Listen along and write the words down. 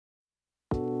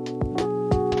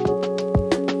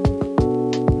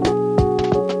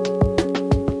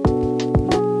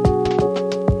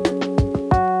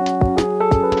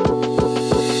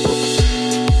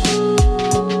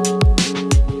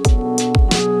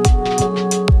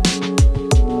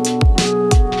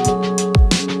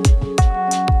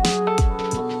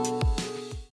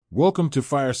Welcome to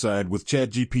Fireside with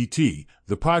ChatGPT,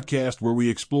 the podcast where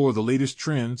we explore the latest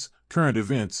trends, current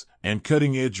events, and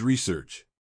cutting-edge research.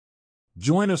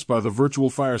 Join us by the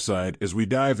virtual fireside as we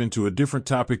dive into a different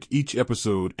topic each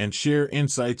episode and share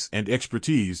insights and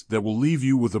expertise that will leave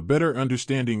you with a better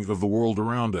understanding of the world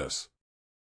around us.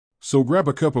 So grab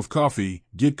a cup of coffee,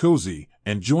 get cozy,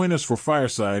 and join us for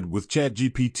Fireside with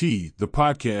ChatGPT, the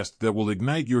podcast that will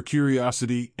ignite your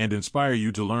curiosity and inspire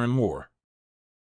you to learn more.